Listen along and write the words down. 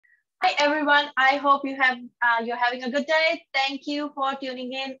Hi everyone. I hope you're having a good day. Thank you for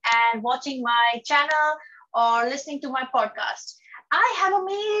tuning in and watching my channel or listening to my podcast. I have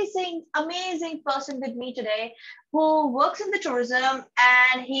amazing person with me today who works in the tourism,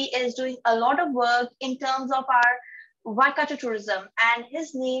 and he is doing a lot of work in terms of our Waikato tourism. And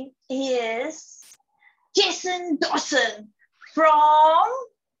his name is Jason Dawson from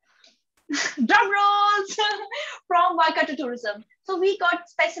drum rolls from Waikato tourism. So we got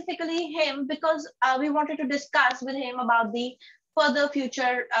specifically him because we wanted to discuss with him about the further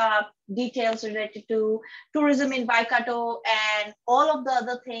future details related to tourism in Waikato and all of the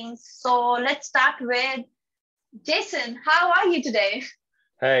other things. So let's start with Jason. How are you today?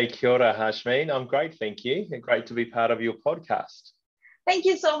 Hey, kia ora, Hashmeen. I'm great, thank you. Great to be part of your podcast. Thank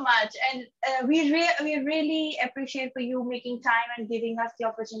you so much, and we really appreciate for you making time and giving us the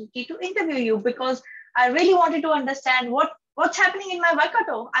opportunity to interview you, because I really wanted to understand what's happening in my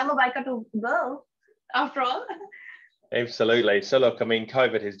Waikato. I'm a Waikato girl, after all. Absolutely. So look, I mean,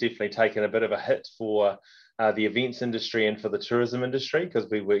 COVID has definitely taken a bit of a hit for the events industry and for the tourism industry, because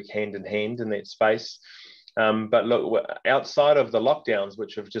we work hand in hand in that space. But look, outside of the lockdowns,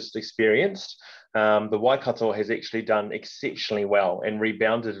 which we've just experienced, the Waikato has actually done exceptionally well and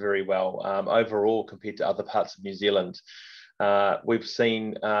rebounded very well overall compared to other parts of New Zealand. We've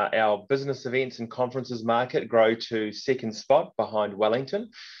seen our business events and conferences market grow to second spot behind Wellington.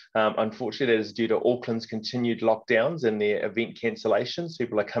 Unfortunately, that is due to Auckland's continued lockdowns and their event cancellations.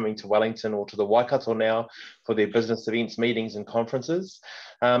 People are coming to Wellington or to the Waikato now for their business events, meetings and conferences.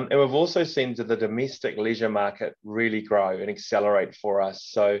 And we've also seen the domestic leisure market really grow and accelerate for us.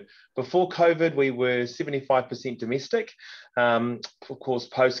 So before COVID, we were 75% domestic. Of course,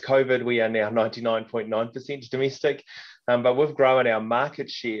 post-COVID, we are now 99.9% domestic. But we've grown our market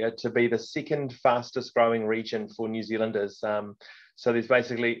share to be the second fastest growing region for New Zealanders. So there's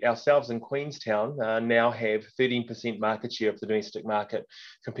basically ourselves in Queenstown now have 13% market share of the domestic market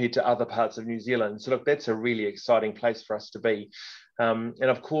compared to other parts of New Zealand. So look, that's a really exciting place for us to be. And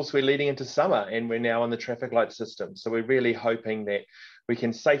of course, we're leading into summer and we're now on the traffic light system. So we're really hoping that we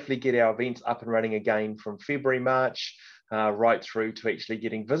can safely get our events up and running again from February, March, right through to actually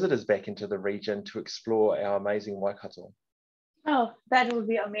getting visitors back into the region to explore our amazing Waikato. Oh, that would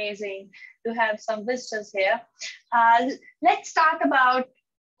be amazing to have some visitors here. Let's start about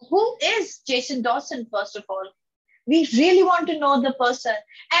who is Jason Dawson, first of all. We really want to know the person.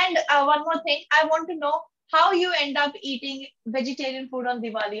 And one more thing, I want to know how you end up eating vegetarian food on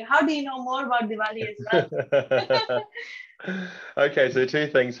Diwali. How do you know more about Diwali as well? Okay, so two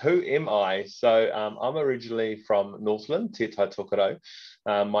things. Who am I? So I'm originally from Northland, Te Tai Tokerau.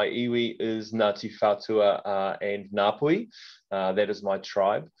 My iwi is Ngāti Whātua and Ngāpui. That is my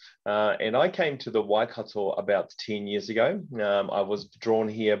tribe. And I came to the Waikato about 10 years ago. I was drawn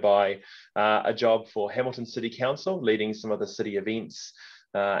here by a job for Hamilton City Council, leading some of the city events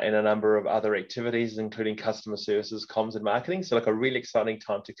and a number of other activities, including customer services, comms and marketing. So like a really exciting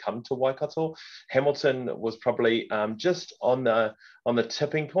time to come to Waikato. Hamilton was probably just on the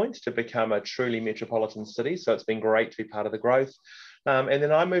tipping point to become a truly metropolitan city. So it's been great to be part of the growth. And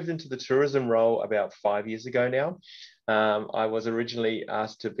then I moved into the tourism role about 5 years ago now. I was originally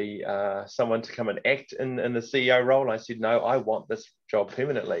asked to be someone to come and act in the CEO role. And I said, no, I want this job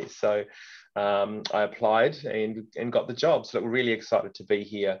permanently. So I applied and got the job. So look, really excited to be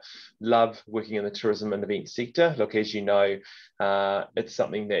here. Love working in the tourism and event sector. Look, as you know, it's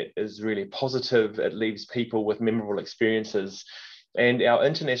something that is really positive. It leaves people with memorable experiences. And our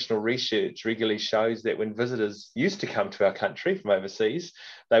international research regularly shows that when visitors used to come to our country from overseas,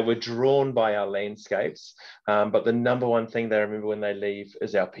 they were drawn by our landscapes. But the number one thing they remember when they leave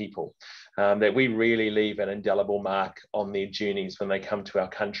is our people. That we really leave an indelible mark on their journeys when they come to our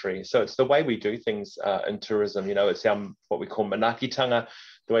country. So it's the way we do things in tourism. You know, it's our what we call manakitanga,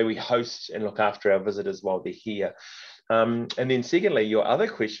 the way we host and look after our visitors while they're here. And then secondly, your other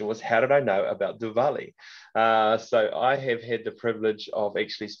question was, how did I know about Diwali? So I have had the privilege of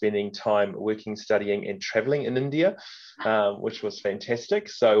actually spending time working, studying and traveling in India, which was fantastic.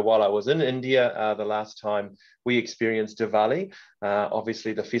 So while I was in India the last time, we experienced Diwali,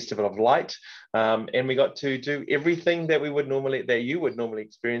 obviously the Festival of Light, and we got to do everything that you would normally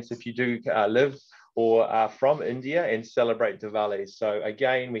experience if you do live or are from India and celebrate Diwali. So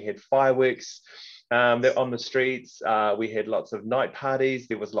again, we had fireworks on the streets. We had lots of night parties.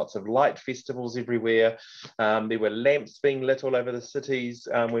 There was lots of light festivals everywhere. There were lamps being lit all over the cities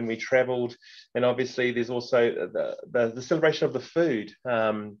when we traveled. And obviously there's also the celebration of the food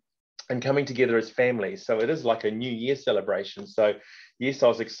and coming together as families. So it is like a New Year celebration. So yes, I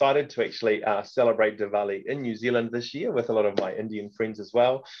was excited to actually celebrate Diwali in New Zealand this year with a lot of my Indian friends as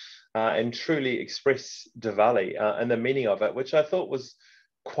well. and truly express Diwali and the meaning of it, which I thought was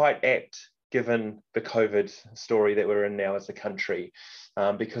quite apt given the COVID story that we're in now as a country,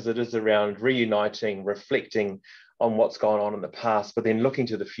 because it is around reuniting, reflecting on what's gone on in the past, but then looking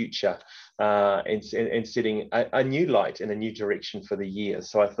to the future and setting a new light and a new direction for the year.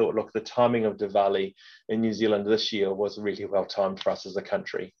 So I thought, look, the timing of Diwali in New Zealand this year was really well timed for us as a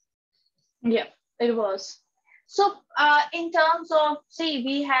country. Yeah, it was. So, in terms of, see,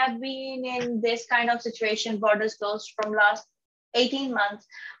 we have been in this kind of situation, borders closed from last 18 months.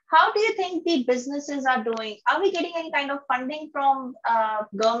 How do you think the businesses are doing? Are we getting any kind of funding from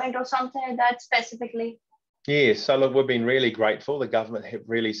government or something like that specifically? Yeah, so look, we've been really grateful. The government have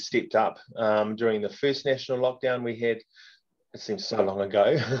really stepped up during the first national lockdown we had. It seems so long ago,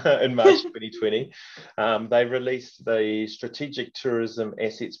 in March 2020, they released the Strategic Tourism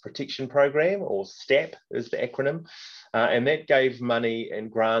Assets Protection Program, or STAP is the acronym, and that gave money and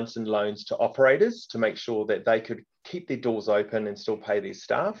grants and loans to operators to make sure that they could keep their doors open and still pay their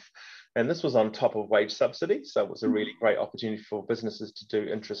staff. And this was on top of wage subsidy, so it was a really great opportunity for businesses to do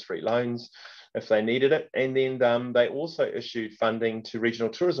interest-free loans if they needed it. And then they also issued funding to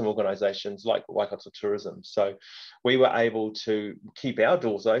regional tourism organisations like Waikato Tourism. So we were able to keep our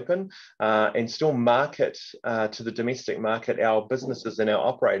doors open and still market to the domestic market our businesses and our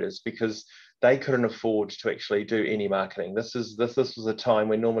operators, because they couldn't afford to actually do any marketing. This was a time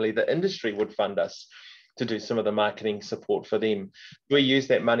when normally the industry would fund us to do some of the marketing support for them. We use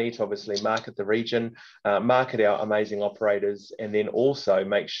that money to obviously market the region, market our amazing operators, and then also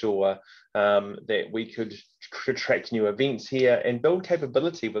make sure that we could attract new events here and build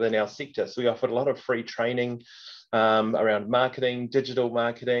capability within our sector. So we offered a lot of free training around marketing, digital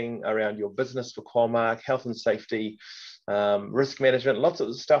marketing, around your business for Qualmark, health and safety, risk management, lots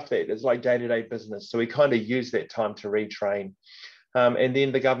of stuff that is like day-to-day business. So we kind of use that time to retrain. And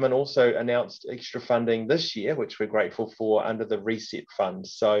then the government also announced extra funding this year, which we're grateful for, under the Reset Fund.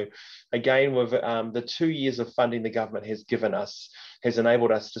 So again, with the 2 years of funding the government has given us, has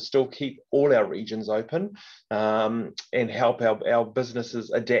enabled us to still keep all our regions open and help our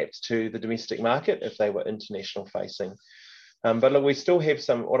businesses adapt to the domestic market if they were international facing. But look, we still have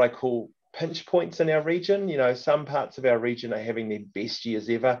some what I call pinch points in our region. You know, some parts of our region are having their best years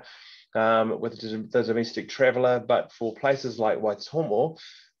ever with the domestic traveller, but for places like Waitomo,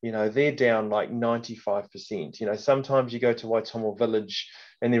 you know, they're down like 95%. You know, sometimes you go to Waitomo village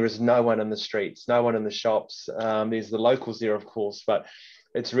and there is no one in the streets, no one in the shops. There's the locals there, of course, but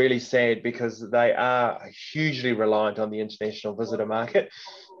it's really sad because they are hugely reliant on the international visitor market.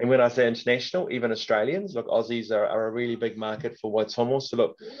 And when I say international, even Australians, look, Aussies are a really big market for Waitomo. So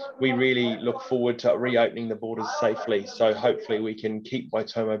look, we really look forward to reopening the borders safely. So hopefully we can keep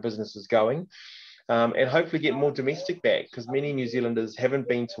Waitomo businesses going and hopefully get more domestic back, because many New Zealanders haven't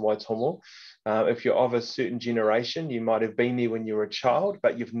been to Waitomo. If you're of a certain generation, you might have been there when you were a child,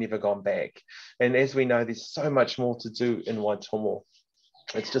 but you've never gone back. And as we know, there's so much more to do in Waitomo.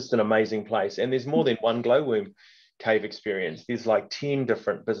 It's just an amazing place. And there's more than one glowworm cave experience. There's like 10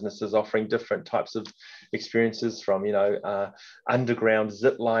 different businesses offering different types of experiences, from, you know, underground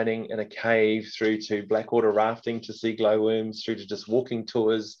zip lining in a cave through to blackwater rafting to see glowworms, through to just walking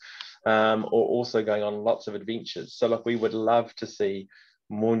tours, or also going on lots of adventures. So look, we would love to see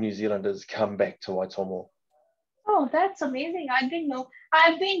more New Zealanders come back to Waitomo. Oh, that's amazing. I didn't know.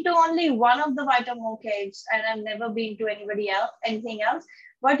 I've been to only one of the Waitomo caves and I've never been to anything else.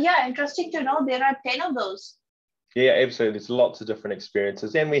 But yeah, interesting to know there are 10 of those. Yeah, absolutely. There's lots of different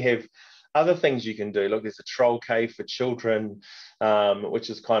experiences. And we have other things you can do. Look, there's a troll cave for children,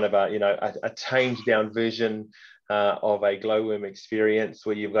 which is kind of a tamed down version of a glowworm experience,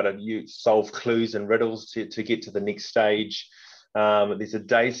 where you've got to solve clues and riddles to get to the next stage. There's a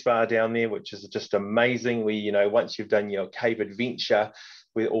day spa down there, which is just amazing. Once you've done your cave adventure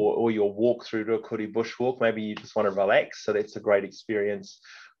or your walk through Ruakuri bushwalk, maybe you just want to relax. So that's a great experience.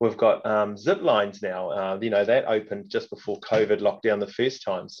 We've got zip lines now. That opened just before COVID lockdown the first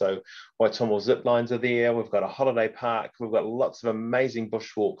time. So Waitomo zip lines are there. We've got a holiday park. We've got lots of amazing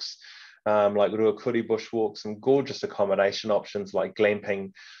bushwalks, like Ruakuri bushwalks, some gorgeous accommodation options like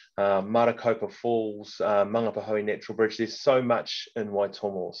glamping, Marakopa Falls, Mangapahoe Natural Bridge. There's so much in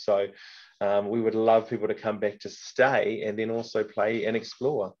Waitomo. So we would love people to come back to stay and then also play and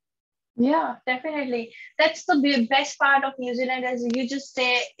explore. Yeah, definitely. That's the best part of New Zealand, is you just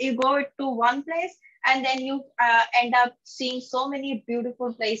say you go to one place and then you end up seeing so many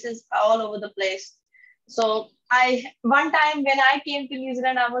beautiful places all over the place. So one time when I came to New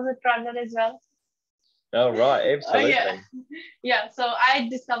Zealand, I was a traveler as well. Oh, right, absolutely. Yeah. So I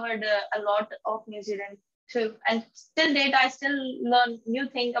discovered a lot of New Zealand too. And till date, I still learn new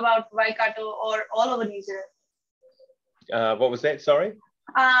thing about Waikato or all over New Zealand. What was that? Sorry.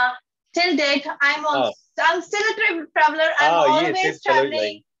 Uh, till date, Oh, I'm still a traveler. I'm oh yes, always traveling,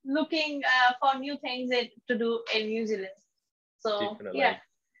 absolutely, looking for new things to do in New Zealand. So yeah, definitely.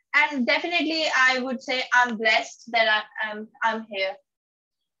 and definitely I would say I'm blessed that I'm here.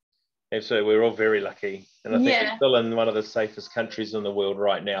 Absolutely, we're all very lucky, and I think we're Yeah, still in one of the safest countries in the world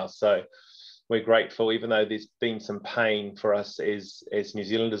right now. So we're grateful, even though there's been some pain for us as New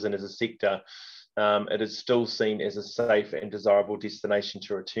Zealanders and as a sector. It is still seen as a safe and desirable destination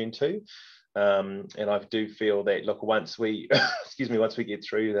to return to. And I do feel that, look, once we, excuse me, once we get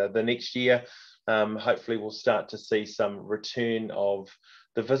through the next year, hopefully we'll start to see some return of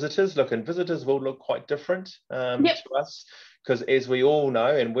the visitors. Look, and visitors will look quite different yep, to us, because as we all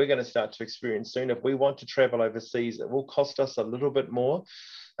know, and we're going to start to experience soon, if we want to travel overseas, it will cost us a little bit more.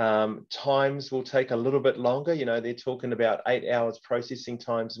 Times will take a little bit longer. You know, they're talking about 8 hours processing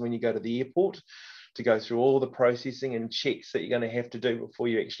times when you go to the airport to go through all the processing and checks that you're going to have to do before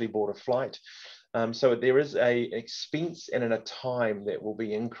you actually board a flight. So there is a expense and a time that will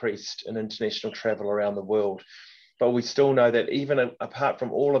be increased in international travel around the world. But we still know that even apart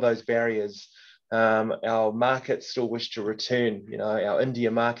from all of those barriers, our markets still wish to return. You know, our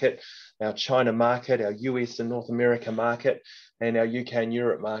India market, our China market, our US and North America market, and our UK and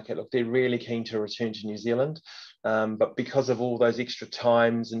Europe market. Look, they're really keen to return to New Zealand. But because of all those extra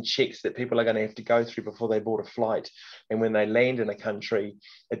times and checks that people are going to have to go through before they board a flight, and when they land in a country,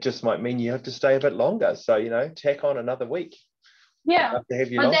 it just might mean you have to stay a bit longer. So, you know, tack on another week. yeah. Love to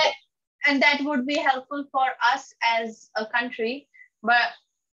have you But longer. that would be helpful for us as a country. But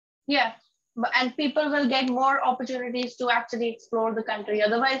yeah, and people will get more opportunities to actually explore the country.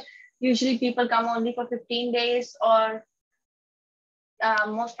 Otherwise, usually people come only for 15 days or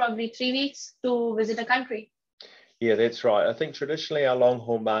most probably 3 weeks to visit a country. Yeah, that's right. I think traditionally our long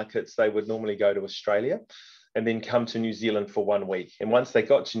haul markets, they would normally go to Australia and then come to New Zealand for 1 week. And once they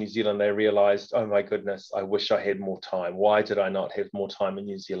got to New Zealand, they realized, oh my goodness, I wish I had more time. Why did I not have more time in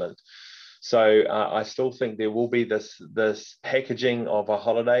New Zealand? So I still think there will be this packaging of a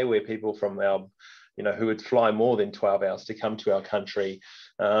holiday where people from our, you know, who would fly more than 12 hours to come to our country,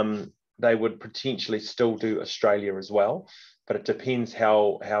 they would potentially still do Australia as well. But it depends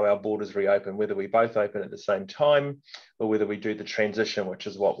how our borders reopen, whether we both open at the same time or whether we do the transition, which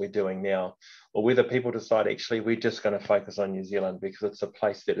is what we're doing now, or whether people decide actually we're just going to focus on New Zealand because it's a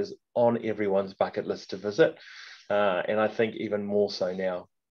place that is on everyone's bucket list to visit. And I think even more so now.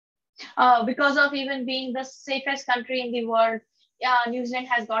 Because of even being the safest country in the world, New Zealand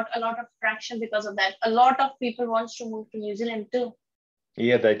has got a lot of traction because of that. A lot of people wants to move to New Zealand too.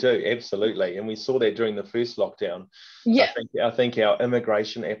 Yeah, they do, absolutely. And we saw that during the first lockdown. Yeah, I think our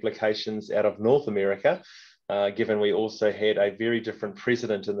immigration applications out of North America, given we also had a very different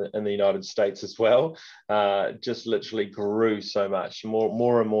president in the United States as well, just literally grew so much.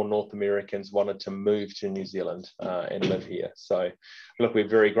 More and more North Americans wanted to move to New Zealand and live here. So, look, we're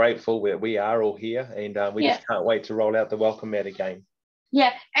very grateful that we are all here, and we yeah, just can't wait to roll out the welcome mat again.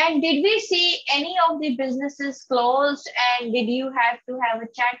 yeah. And did we see any of the businesses closed? And did you have to have a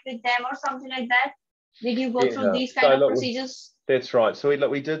chat with them or something like that? Did you go through Yeah. these kind So of look, procedures? that's right. So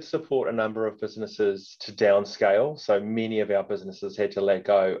we did support a number of businesses to downscale. So many of our businesses had to let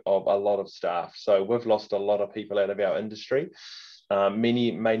go of a lot of staff. So we've lost a lot of people out of our industry.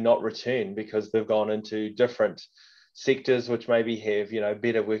 Many may not return because they've gone into different sectors which maybe have, you know,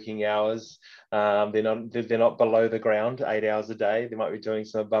 better working hours. They're not below the ground 8 hours a day. They might be doing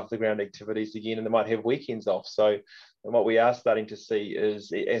some above the ground activities again, and they might have weekends off. So what we are starting to see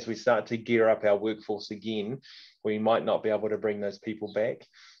is as we start to gear up our workforce again, we might not be able to bring those people back.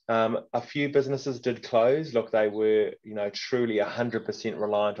 A few businesses did close. Look, they were, you know, truly 100%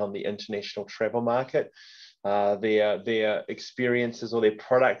 reliant on the international travel market. Their experiences or their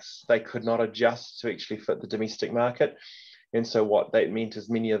products, they could not adjust to actually fit the domestic market. And so what that meant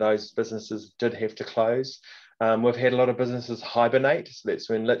is many of those businesses did have to close. We've had a lot of businesses hibernate. So that's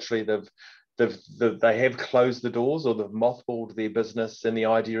when literally they have closed the doors or they've mothballed their business. And the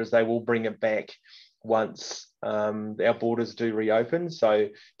idea is they will bring it back once our borders do reopen. So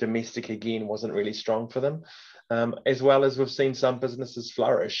domestic again wasn't really strong for them. As well as we've seen some businesses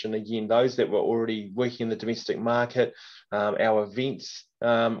flourish. And again, those that were already working in the domestic market, our events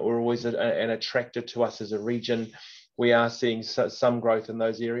were always an attractor to us as a region. We are seeing some growth in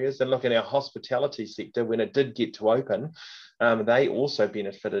those areas. And look, at our hospitality sector, when it did get to open, they also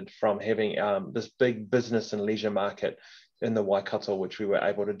benefited from having this big business and leisure market in the Waikato, which we were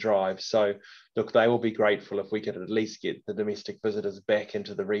able to drive. So look, they will be grateful if we could at least get the domestic visitors back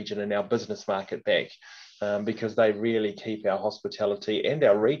into the region and our business market back, because they really keep our hospitality and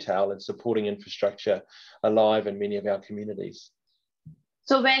our retail and supporting infrastructure alive in many of our communities.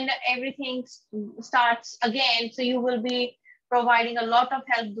 So when everything starts again, so you will be providing a lot of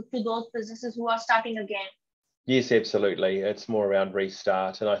help to those businesses who are starting again. Yes, absolutely. It's more around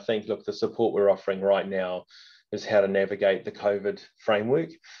restart. And I think, look, the support we're offering right now is how to navigate the COVID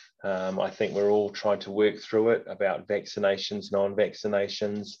framework. I think we're all trying to work through it about vaccinations,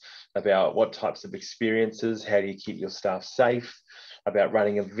 non-vaccinations, about what types of experiences, how do you keep your staff safe, about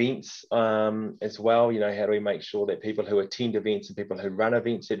running events as well. You know, how do we make sure that people who attend events and people who run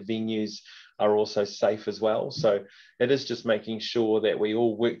events at venues are also safe as well. So it is just making sure that we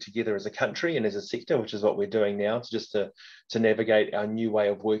all work together as a country and as a sector, which is what we're doing now, to navigate our new way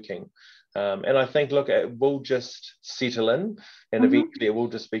of working. And I think, look, it will just settle in, and eventually it will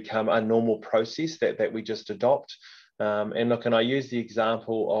just become a normal process that we just adopt. And look, and I use the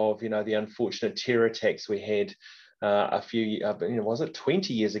example of, you know, the unfortunate terror attacks we had a few, was it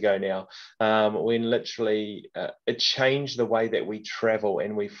 20 years ago now, when literally it changed the way that we travel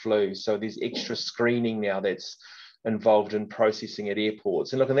and we flew. So there's extra screening now that's involved in processing at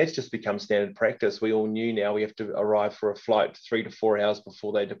airports. And look, and that's just become standard practice. We all knew now we have to arrive for a flight 3 to 4 hours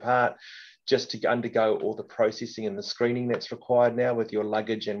before they depart, just to undergo all the processing and the screening that's required now with your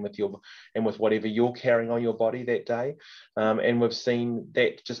luggage and with whatever you're carrying on your body that day. And we've seen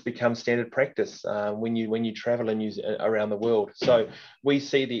that just become standard practice when you travel around the world. So we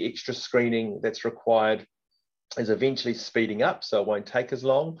see the extra screening that's required is eventually speeding up, so it won't take as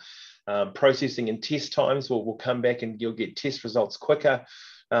long. Processing and test times will come back, and you'll get test results quicker.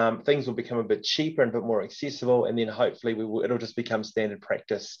 Things will become a bit cheaper and a bit more accessible, and then hopefully it'll just become standard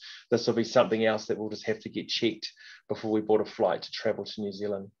practice. This will be something else that we'll just have to get checked before we board a flight to travel to New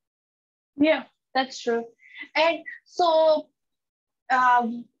Zealand. Yeah, that's true. And so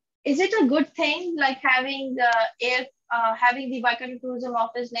is it a good thing, like having the Waikato Tourism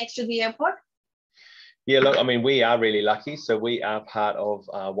Office next to the airport? Yeah, look, I mean, we are really lucky. So we are part of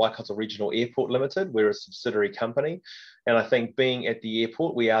Waikato Regional Airport Limited. We're a subsidiary company. And I think being at the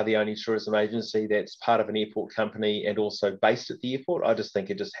airport, we are the only tourism agency that's part of an airport company and also based at the airport. I just think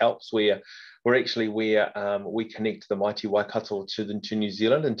it just helps. We're actually where we connect the mighty Waikato to New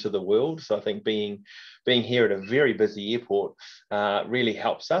Zealand and to the world. So I think being here at a very busy airport really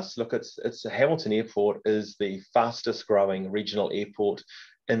helps us. Look, it's Hamilton Airport is the fastest growing regional airport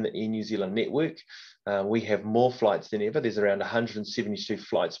in the Air New Zealand network. We have more flights than ever. There's around 172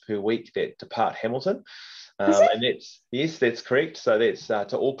 flights per week that depart Hamilton. And that's correct. So that's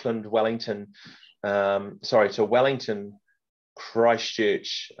to Auckland, Wellington, to Wellington,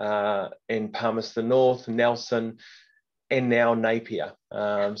 Christchurch, and Palmerston North, Nelson, and now Napier.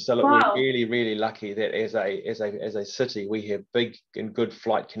 So look, Wow. We're really, really lucky that as a city, we have big and good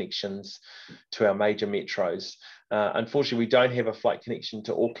flight connections to our major metros. Unfortunately, we don't have a flight connection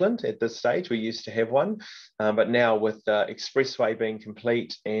to Auckland at this stage. We used to have one, but now with the expressway being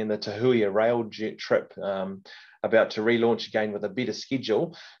complete and the Tahuia rail jet trip about to relaunch again with a better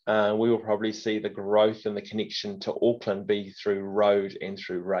schedule, we will probably see the growth in the connection to Auckland be through road and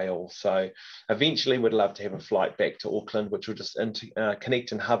through rail. So eventually we'd love to have a flight back to Auckland, which will just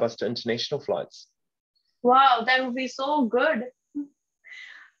connect and hub us to international flights. Wow, that would be so good.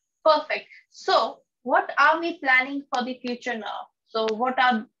 Perfect. So what are we planning for the future now? So what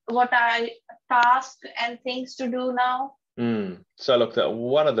are tasks and things to do now? So look,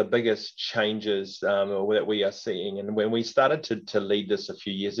 one of the biggest changes that we are seeing, and when we started to lead this a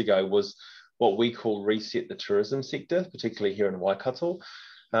few years ago, was what we call reset the tourism sector, particularly here in Waikato.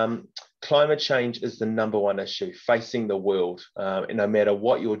 Climate change is the number one issue facing the world, and no matter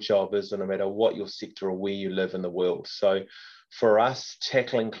what your job is, or no matter what your sector or where you live in the world. So for us,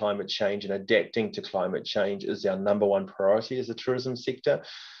 tackling climate change and adapting to climate change is our number one priority as a tourism sector.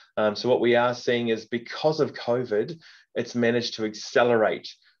 So what we are seeing is, because of COVID, it's managed to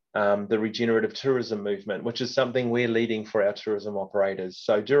accelerate the regenerative tourism movement, which is something we're leading for our tourism operators.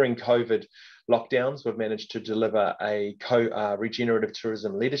 So during COVID lockdowns, we've managed to deliver a regenerative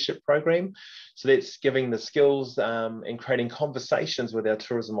tourism leadership program. So that's giving the skills and creating conversations with our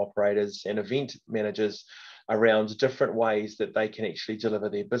tourism operators and event managers around different ways that they can actually deliver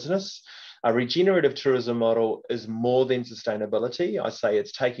their business. A regenerative tourism model is more than sustainability. I say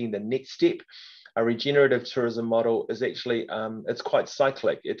it's taking the next step. A regenerative tourism model is actually, it's quite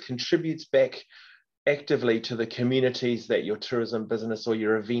cyclic. It contributes back actively to the communities that your tourism business or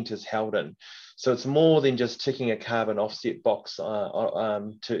your event is held in. So it's more than just ticking a carbon offset box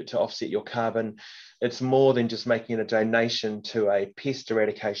to offset your carbon. It's more than just making a donation to a pest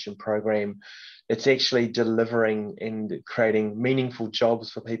eradication program. It's actually delivering and creating meaningful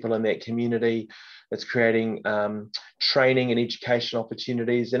jobs for people in that community. It's creating training and education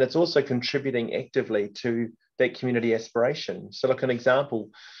opportunities, and it's also contributing actively to that community aspiration. So look, an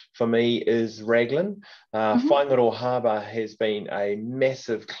example for me is Raglan. Whangaroa Harbour has been a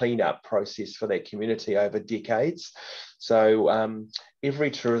massive cleanup process for that community over decades. So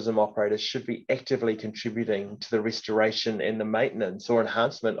every tourism operator should be actively contributing to the restoration and the maintenance or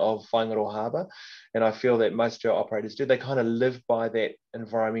enhancement of Whangaroa Harbour. And I feel that most of our operators do. They kind of live by that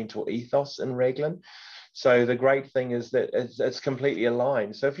environmental ethos in Raglan. So the great thing is that it's completely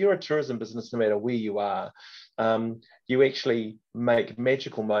aligned. So if you're a tourism business, no matter where you are, you actually make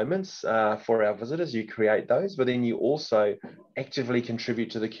magical moments for our visitors. You create those, but then you also actively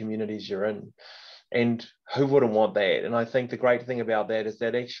contribute to the communities you're in. And who wouldn't want that? And I think the great thing about that is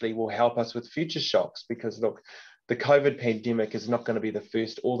that actually will help us with future shocks, because look, the COVID pandemic is not going to be the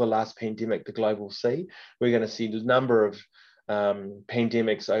first or the last pandemic the globe will see. We're going to see a number of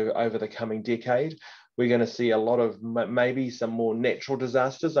pandemics over the coming decade. We're going to see a lot of maybe some more natural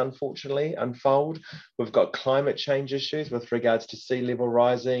disasters, unfortunately, unfold. We've got climate change issues with regards to sea level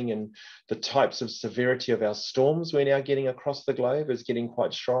rising, and the types of severity of our storms we're now getting across the globe is getting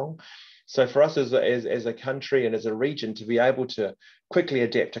quite strong. So for us as a country and as a region to be able to quickly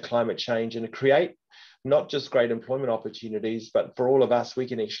adapt to climate change and create not just great employment opportunities, but for all of us, we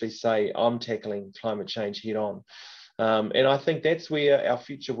can actually say, I'm tackling climate change head on. And I think that's where our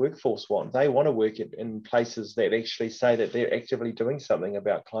future workforce want. They want to work in places that actually say that they're actively doing something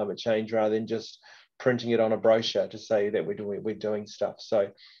about climate change, rather than just printing it on a brochure to say that we're doing stuff. So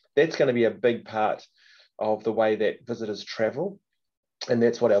that's going to be a big part of the way that visitors travel. And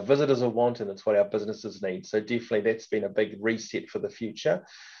that's what our visitors will want, and it's what our businesses need. So definitely that's been a big reset for the future.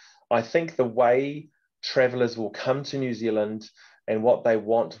 I think the way travellers will come to New Zealand and what they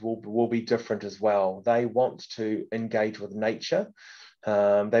want will be different as well. They want to engage with nature.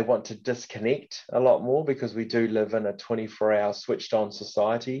 They want to disconnect a lot more, because we do live in a 24-hour switched on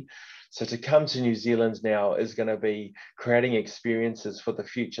society. So to come to New Zealand now is going to be creating experiences for the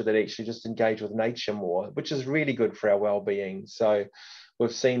future that actually just engage with nature more, which is really good for our well-being. So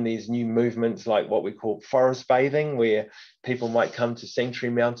we've seen these new movements like what we call forest bathing, where people might come to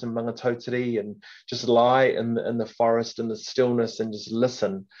Sanctuary Mountain, Mangatotiri, and just lie in the forest in the stillness and just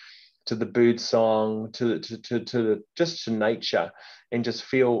listen to the bird song, just to nature, and just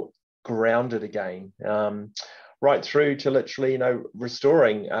feel grounded again. Right through to literally,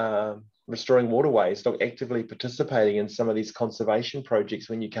 restoring waterways, like actively participating in some of these conservation projects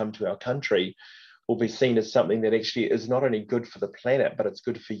when you come to our country will be seen as something that actually is not only good for the planet, but it's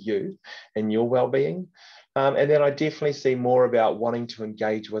good for you and your well-being. And then I definitely see more about wanting to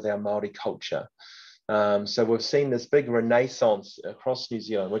engage with our Māori culture. So we've seen this big renaissance across New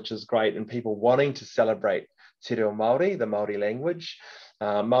Zealand, which is great, and people wanting to celebrate Te Reo Māori, the Māori language.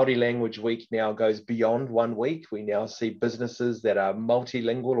 Māori Language Week now goes beyond 1 week. We now see businesses that are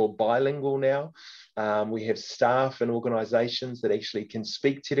multilingual or bilingual now. We have staff and organisations that actually can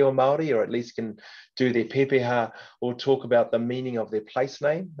speak Te Reo Māori, or at least can do their pepeha or talk about the meaning of their place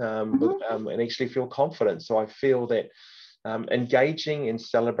name and actually feel confident. So I feel that engaging and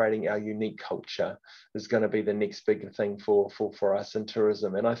celebrating our unique culture is going to be the next big thing for us in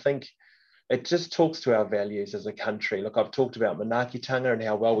tourism. And I think it just talks to our values as a country. Look, I've talked about manaakitanga and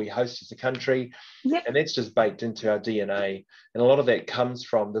how well we host as a country, and that's just baked into our DNA. And a lot of that comes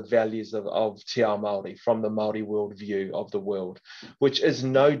from the values of Te Ao Māori, from the Māori worldview of the world, which is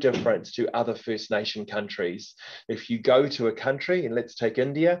no different to other First Nation countries. If you go to a country, and let's take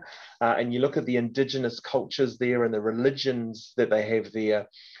India, and you look at the indigenous cultures there and the religions that they have there,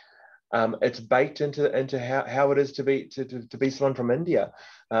 it's baked into how it is to be someone from India.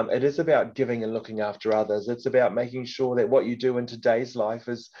 It is about giving and looking after others. It's about making sure that what you do in today's life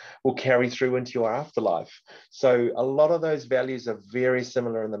will carry through into your afterlife. So a lot of those values are very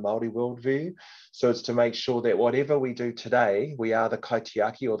similar in the Māori worldview. So it's to make sure that whatever we do today, we are the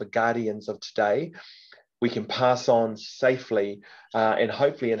kaitiaki, or the guardians of today. We can pass on safely and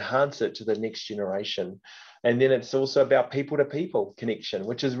hopefully enhance it to the next generation. And then it's also about people-to-people connection,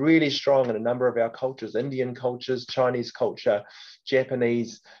 which is really strong in a number of our cultures, Indian cultures, Chinese culture,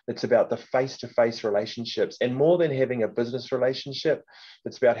 Japanese. It's about the face-to-face relationships. And more than having a business relationship,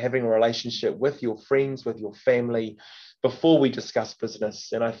 it's about having a relationship with your friends, with your family, before we discuss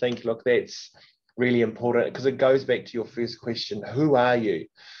business. And I think, look, that's really important, because it goes back to your first question, who are you?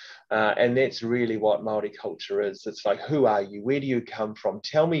 And that's really what Māori culture is. It's like, who are you? Where do you come from?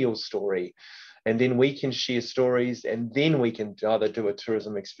 Tell me your story. And then we can share stories, and then we can either do a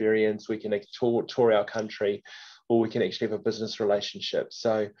tourism experience, we can tour our country, or we can actually have a business relationship.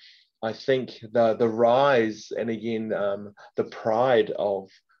 So I think the rise, and again, the pride of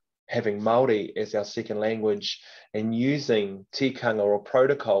having Māori as our second language and using tikanga or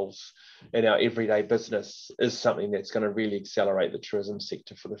protocols in our everyday business is something that's going to really accelerate the tourism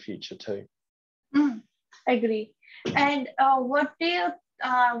sector for the future too. Agree. And what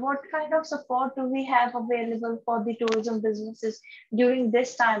kind of support do we have available for the tourism businesses during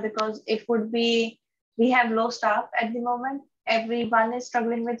this time? Because it would be, we have low staff at the moment. Everyone is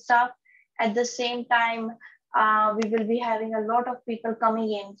struggling with staff. At the same time, we will be having a lot of people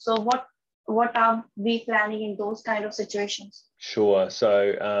coming in. So what are we planning in those kind of situations? Sure.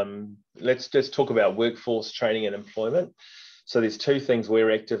 So let's just talk about workforce training and employment. So there's two things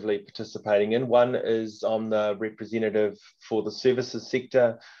we're actively participating in. One is I'm the representative for the services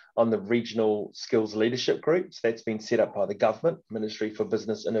sector on the regional skills leadership group. So that's been set up by the government, Ministry for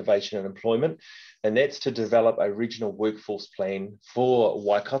Business, Innovation and Employment. And that's to develop a regional workforce plan for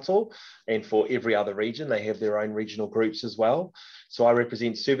Waikato and for every other region. They have their own regional groups as well. So I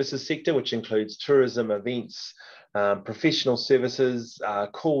represent services sector, which includes tourism, events, professional services,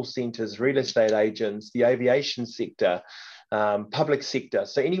 call centres, real estate agents, the aviation sector, public sector.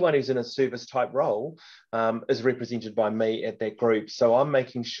 So anyone who's in a service type role is represented by me at that group. So I'm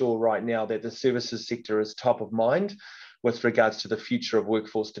making sure right now that the services sector is top of mind with regards to the future of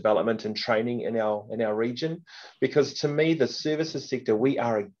workforce development and training in our region. Because to me, the services sector, we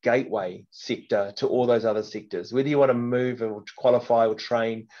are a gateway sector to all those other sectors. Whether you want to move or qualify or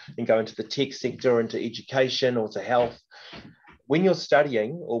train and go into the tech sector, into education or to health, when you're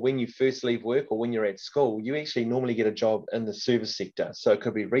studying or when you first leave work or when you're at school, you actually normally get a job in the service sector. So it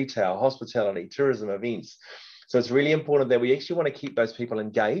could be retail, hospitality, tourism, events. So it's really important that we actually want to keep those people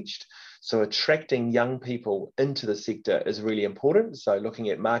engaged. So attracting young people into the sector is really important. So looking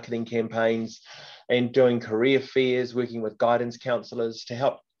at marketing campaigns and doing career fairs, working with guidance counsellors to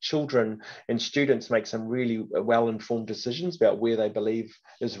help children and students make some really well-informed decisions about where they believe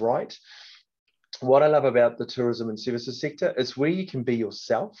is right. What I love about the tourism and services sector is where you can be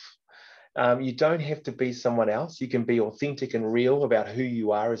yourself. You don't have to be someone else. You can be authentic and real about who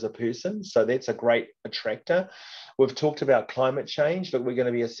you are as a person. So that's a great attractor. We've talked about climate change. Look, we're going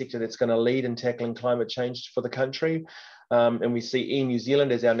to be a sector that's going to lead in tackling climate change for the country. And we see Air New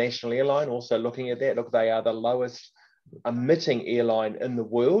Zealand as our national airline also looking at that. Look, they are the lowest emitting airline in the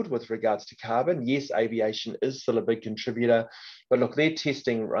world with regards to carbon. Yes, aviation is still a big contributor, but look, they're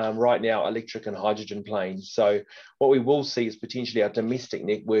testing right now electric and hydrogen planes. So what we will see is potentially our domestic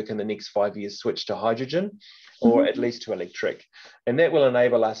network in the next 5 years switch to hydrogen or at least to electric. And that will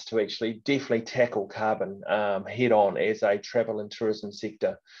enable us to actually definitely tackle carbon head on as a travel and tourism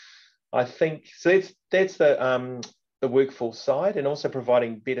sector. I think, so that's the workforce side, and also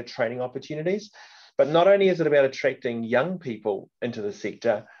providing better training opportunities. But not only is it about attracting young people into the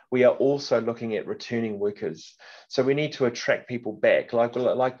sector, we are also looking at returning workers. So we need to attract people back.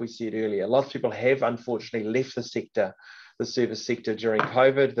 Like we said earlier, a lot of people have unfortunately left the sector, the service sector during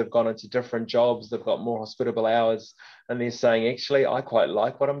COVID. They've gone into different jobs, they've got more hospitable hours, and they're saying, actually, I quite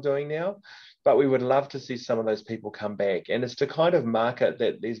like what I'm doing now. But we would love to see some of those people come back. And it's to kind of market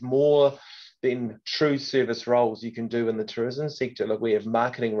that there's more than true service roles you can do in the tourism sector. Look, we have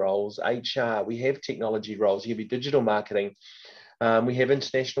marketing roles, HR, we have technology roles, you have digital marketing, we have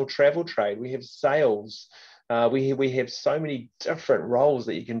international travel trade, we have sales, we have so many different roles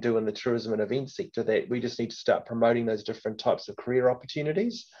that you can do in the tourism and event sector that we just need to start promoting those different types of career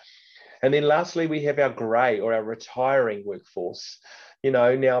opportunities. And then lastly, we have our grey or our retiring workforce. You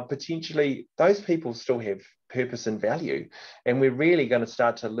know, now potentially those people still have purpose and value, and we're really going to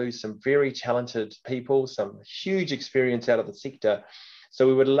start to lose some very talented people, some huge experience out of the sector. So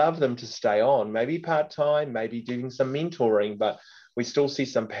we would love them to stay on, maybe part-time, maybe doing some mentoring, but we still see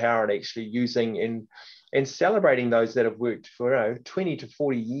some power in actually using and celebrating those that have worked for 20 to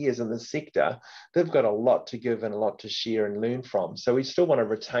 40 years in the sector. They've got a lot to give and a lot to share and learn from. So we still want to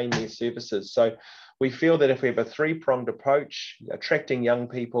retain their services. So we feel that if we have a three-pronged approach, attracting young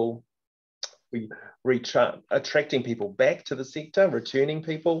people, attracting people back to the sector, returning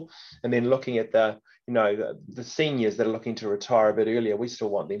people, and then looking at the seniors that are looking to retire a bit earlier, we still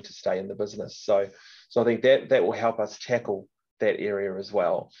want them to stay in the business. So I think that will help us tackle that area as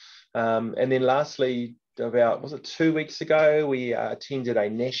well. And then lastly, about, was it 2 weeks ago, we attended a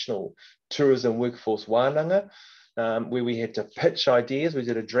national tourism workforce wānanga. where we had to pitch ideas. We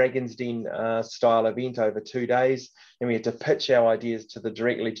did a Dragon's Den style event over 2 days, and we had to pitch our ideas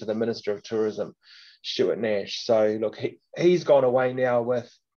directly to the Minister of Tourism, Stuart Nash. So look, he's gone away now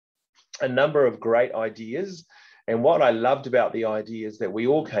with a number of great ideas. And what I loved about the ideas that we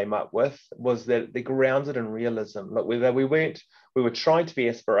all came up with was that they're grounded in realism. Look, we were trying to be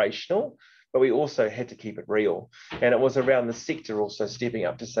aspirational, but we also had to keep it real. And it was around the sector also stepping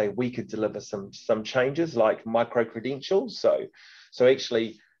up to say we could deliver some changes like micro credentials. So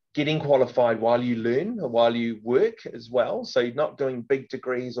actually getting qualified while you learn or while you work as well. So you're not doing big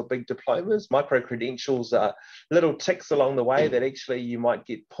degrees or big diplomas. Micro credentials are little ticks along the way that actually you might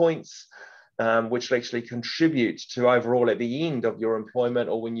get points, which will actually contribute to overall at the end of your employment,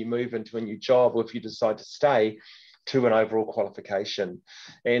 or when you move into a new job, or if you decide to stay, to an overall qualification.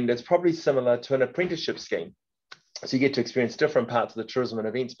 And it's probably similar to an apprenticeship scheme. So you get to experience different parts of the tourism and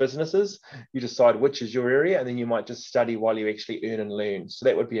events businesses. You decide which is your area, and then you might just study while you actually earn and learn. So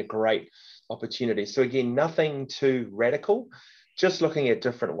that would be a great opportunity. So again, nothing too radical, just looking at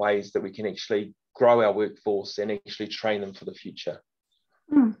different ways that we can actually grow our workforce and actually train them for the future.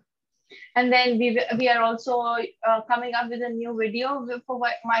 And then we are also coming up with a new video for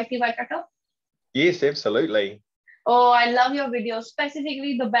Mighty Waikato. Yes, absolutely. Oh, I love your video,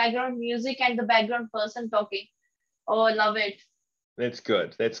 specifically the background music and the background person talking. Oh, I love it. That's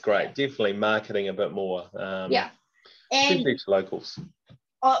good. That's great. Yeah. Definitely marketing a bit more. Yeah. And to locals.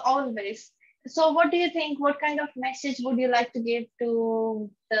 Always. So what do you think? What kind of message would you like to give to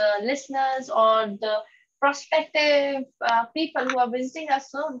the listeners or the prospective people who are visiting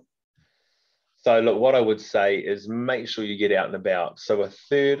us soon? So look, what I would say is make sure you get out and about. So a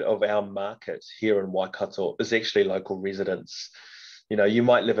third of our market here in Waikato is actually local residents. You know, you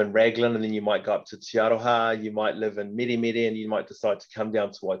might live in Raglan and then you might go up to Te Aroha, you might live in Meremere and you might decide to come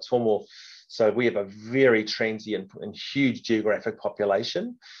down to Waitomo. So we have a very transient and huge geographic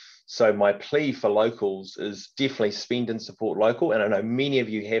population. So my plea for locals is definitely spend and support local. And I know many of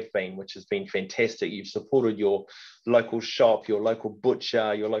you have been, which has been fantastic. You've supported your local shop, your local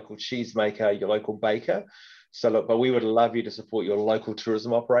butcher, your local cheesemaker, your local baker. So look, but we would love you to support your local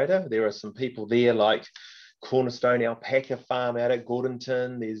tourism operator. There are some people there like Cornerstone Alpaca Farm out at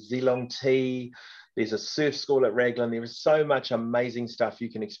Gordonton. There's Zilong Tea. There's a surf school at Raglan. There is so much amazing stuff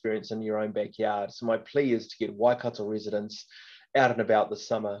you can experience in your own backyard. So my plea is to get Waikato residents out and about this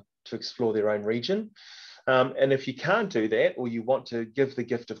summer to explore their own region. And if you can't do that, or you want to give the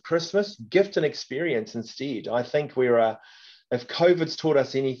gift of Christmas, gift an experience instead. I think if COVID's taught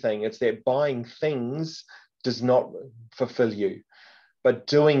us anything, it's that buying things does not fulfill you, but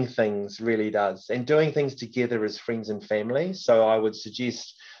doing things really does. And doing things together as friends and family. So I would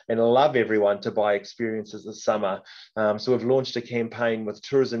suggest and love everyone to buy experiences this summer. So we've launched a campaign with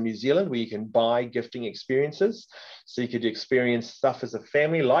Tourism New Zealand where you can buy gifting experiences. So you could experience stuff as a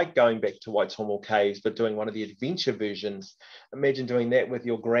family, like going back to Waitomo Caves, but doing one of the adventure versions. Imagine doing that with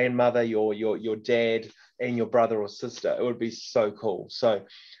your grandmother, your dad, and your brother or sister. It would be so cool. So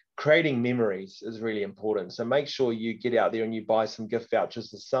creating memories is really important. So make sure you get out there and you buy some gift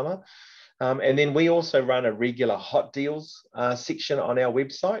vouchers this summer. And then we also run a regular hot deals section on our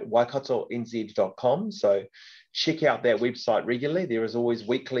website, waikatonz.com. So check out that website regularly. There is always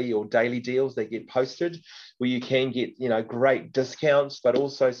weekly or daily deals that get posted where you can get, great discounts, but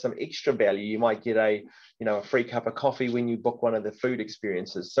also some extra value. You might get a free cup of coffee when you book one of the food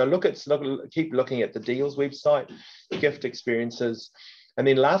experiences. So keep looking at the deals website, gift experiences. And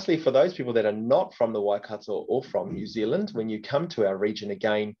then lastly, for those people that are not from the Waikato or from New Zealand, when you come to our region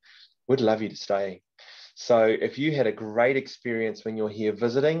again, we'd love you to stay. So if you had a great experience when you're here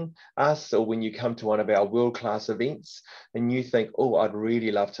visiting us, or when you come to one of our world-class events and you think, oh, I'd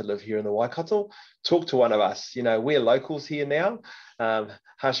really love to live here in the Waikato, talk to one of us. We're locals here now.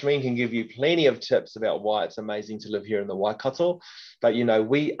 Hashmeen can give you plenty of tips about why it's amazing to live here in the Waikato. But,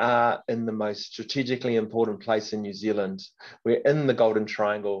 we are in the most strategically important place in New Zealand. We're in the Golden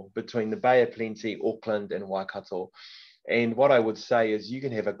Triangle between the Bay of Plenty, Auckland and Waikato. And what I would say is you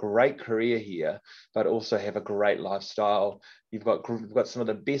can have a great career here, but also have a great lifestyle. We've got some of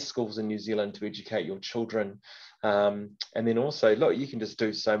the best schools in New Zealand to educate your children. And then also, look, you can just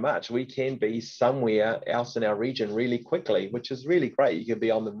do so much. We can be somewhere else in our region really quickly, which is really great. You could be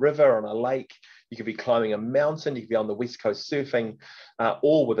on the river, on a lake. You could be climbing a mountain. You could be on the West Coast surfing,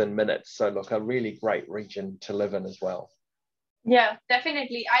 all within minutes. So look, a really great region to live in as well. Yeah,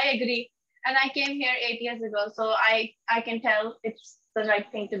 definitely. I agree. And I came here 8 years ago, so I can tell it's the right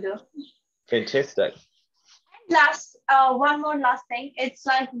thing to do. Fantastic. One more last thing. It's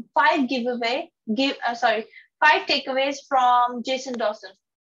like 5 takeaways from Jason Dawson.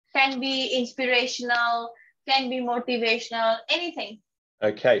 Can be inspirational, can be motivational, anything.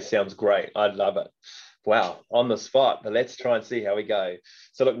 Okay, sounds great. I love it. Wow, on the spot, but let's try and see how we go.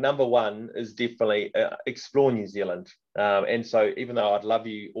 So look, number one is definitely explore New Zealand. And so even though I'd love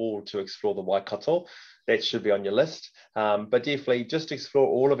you all to explore the Waikato, that should be on your list. But definitely just explore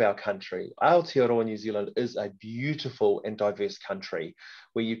all of our country. Aotearoa New Zealand is a beautiful and diverse country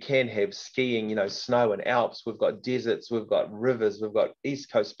where you can have skiing, you know, snow and Alps. We've got deserts, we've got rivers, we've got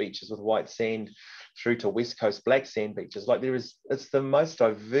East Coast beaches with white sand through to West Coast black sand beaches. Like it's the most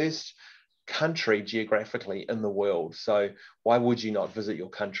diverse country geographically in the world. So why would you not visit your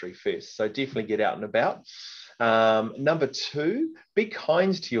country first? So definitely get out and about. Number two, be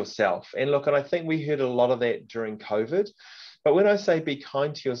kind to yourself. And look, and I think we heard a lot of that during COVID. But when I say be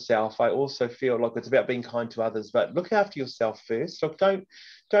kind to yourself, I also feel like it's about being kind to others, but look after yourself first. Look,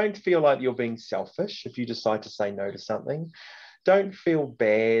 don't feel like you're being selfish if you decide to say no to something. Don't feel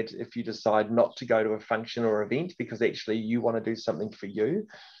bad if you decide not to go to a function or event because actually you want to do something for you.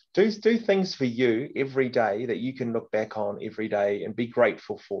 Do things for you every day that you can look back on every day and be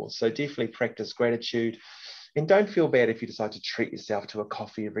grateful for. So definitely practice gratitude. And don't feel bad if you decide to treat yourself to a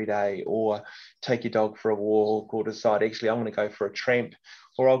coffee every day or take your dog for a walk or decide, actually, I'm going to go for a tramp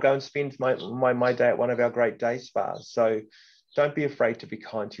or I'll go and spend my day at one of our great day spas. So don't be afraid to be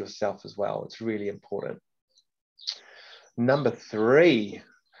kind to yourself as well. It's really important. Number three,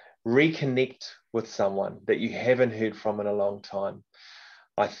 reconnect with someone that you haven't heard from in a long time.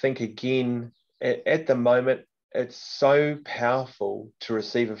 I think, again, at the moment, it's so powerful to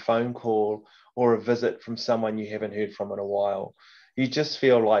receive a phone call or a visit from someone you haven't heard from in a while. You just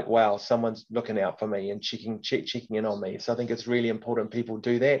feel like, wow, someone's looking out for me and checking in on me. So I think it's really important people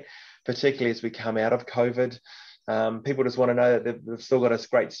do that, particularly as we come out of COVID. People just want to know that they've still got a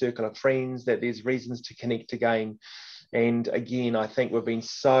great circle of friends, that there's reasons to connect again. And again, I think we've been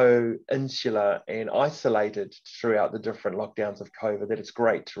so insular and isolated throughout the different lockdowns of COVID that it's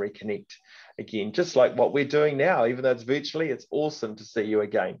great to reconnect again, just like what we're doing now. Even though it's virtually, it's awesome to see you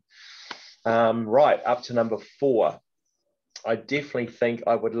again. Right, up to number four. I definitely think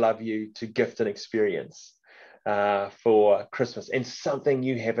I would love you to gift an experience for Christmas and something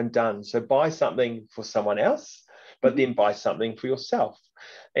you haven't done. So buy something for someone else, but then buy something for yourself.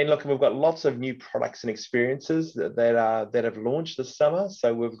 And look, we've got lots of new products and experiences that have launched this summer.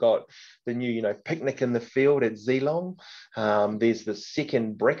 So we've got the new, picnic in the field at Geelong. There's the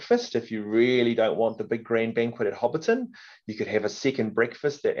second breakfast. If you really don't want the big grand banquet at Hobbiton, you could have a second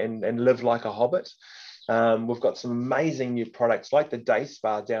breakfast and live like a hobbit. We've got some amazing new products like the day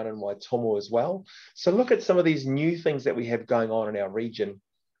spa down in Waitomo as well. So look at some of these new things that we have going on in our region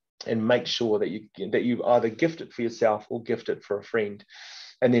and make sure that you either gift it for yourself or gift it for a friend.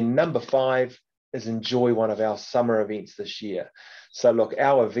 And then number five is enjoy one of our summer events this year. So look,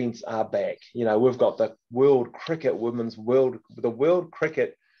 our events are back. We've got the Women's Cricket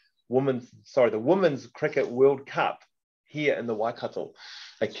World Cup here in the Waikato.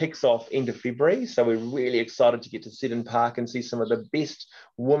 It kicks off end of February, so we're really excited to get to Seddon Park and see some of the best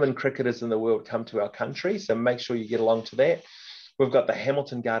women cricketers in the world come to our country. So make sure you get along to that. We've got the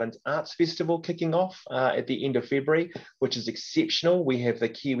Hamilton Gardens Arts Festival kicking off at the end of February, which is exceptional. We have the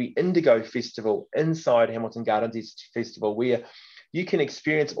Kiwi Indigo Festival inside Hamilton Gardens Festival, where you can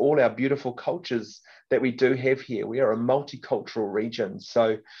experience all our beautiful cultures that we do have here. We are a multicultural region,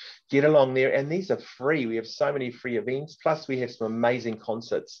 so get along there. And these are free. We have so many free events. Plus, we have some amazing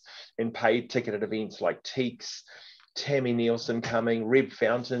concerts and paid ticketed events like Teeks, Tammy Nielsen coming, Reb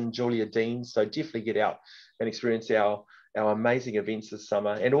Fountain, Julia Dean. So definitely get out and experience our amazing events this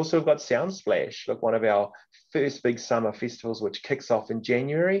summer. And also we've got Soundsplash, one of our first big summer festivals, which kicks off in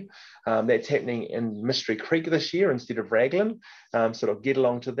January. That's happening in Mystery Creek this year instead of Raglan. Get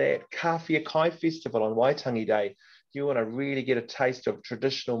along to that. Kawhia Kai Festival on Waitangi Day. You want to really get a taste of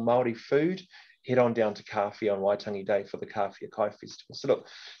traditional Māori food, head on down to Kawhia on Waitangi Day for the Kawhia Kai Festival. So look,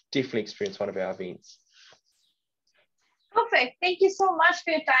 definitely experience one of our events. Perfect. Thank you so much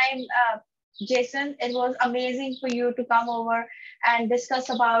for your time, Jason. It was amazing for you to come over and discuss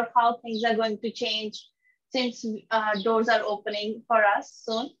about how things are going to change since doors are opening for us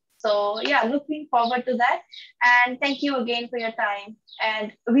soon. So yeah, looking forward to that. And thank you again for your time.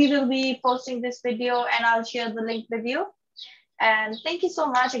 And we will be posting this video and I'll share the link with you. And thank you so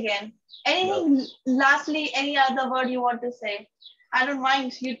much again. Lastly, any other word you want to say? I don't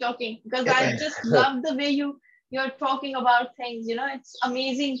mind you talking because I just love the way you're talking about things. It's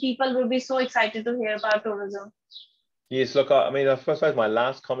amazing. People will be so excited to hear about tourism. Yes, look, I mean, I suppose my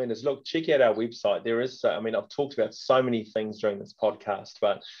last comment is, look, check out our website. There is, I mean, I've talked about so many things during this podcast,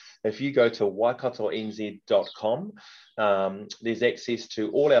 but if you go to waikatonz.com, there's access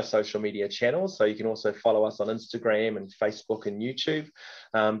to all our social media channels. So you can also follow us on Instagram and Facebook and YouTube.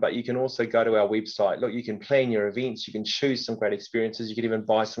 But you can also go to our website. Look, you can plan your events. You can choose some great experiences. You can even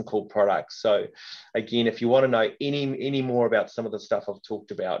buy some cool products. So again, if you want to know any more about some of the stuff I've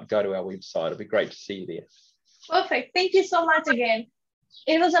talked about, go to our website. It'll be great to see you there. Perfect. Thank you so much again.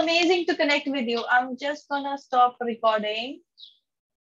 It was amazing to connect with you. I'm just gonna stop recording.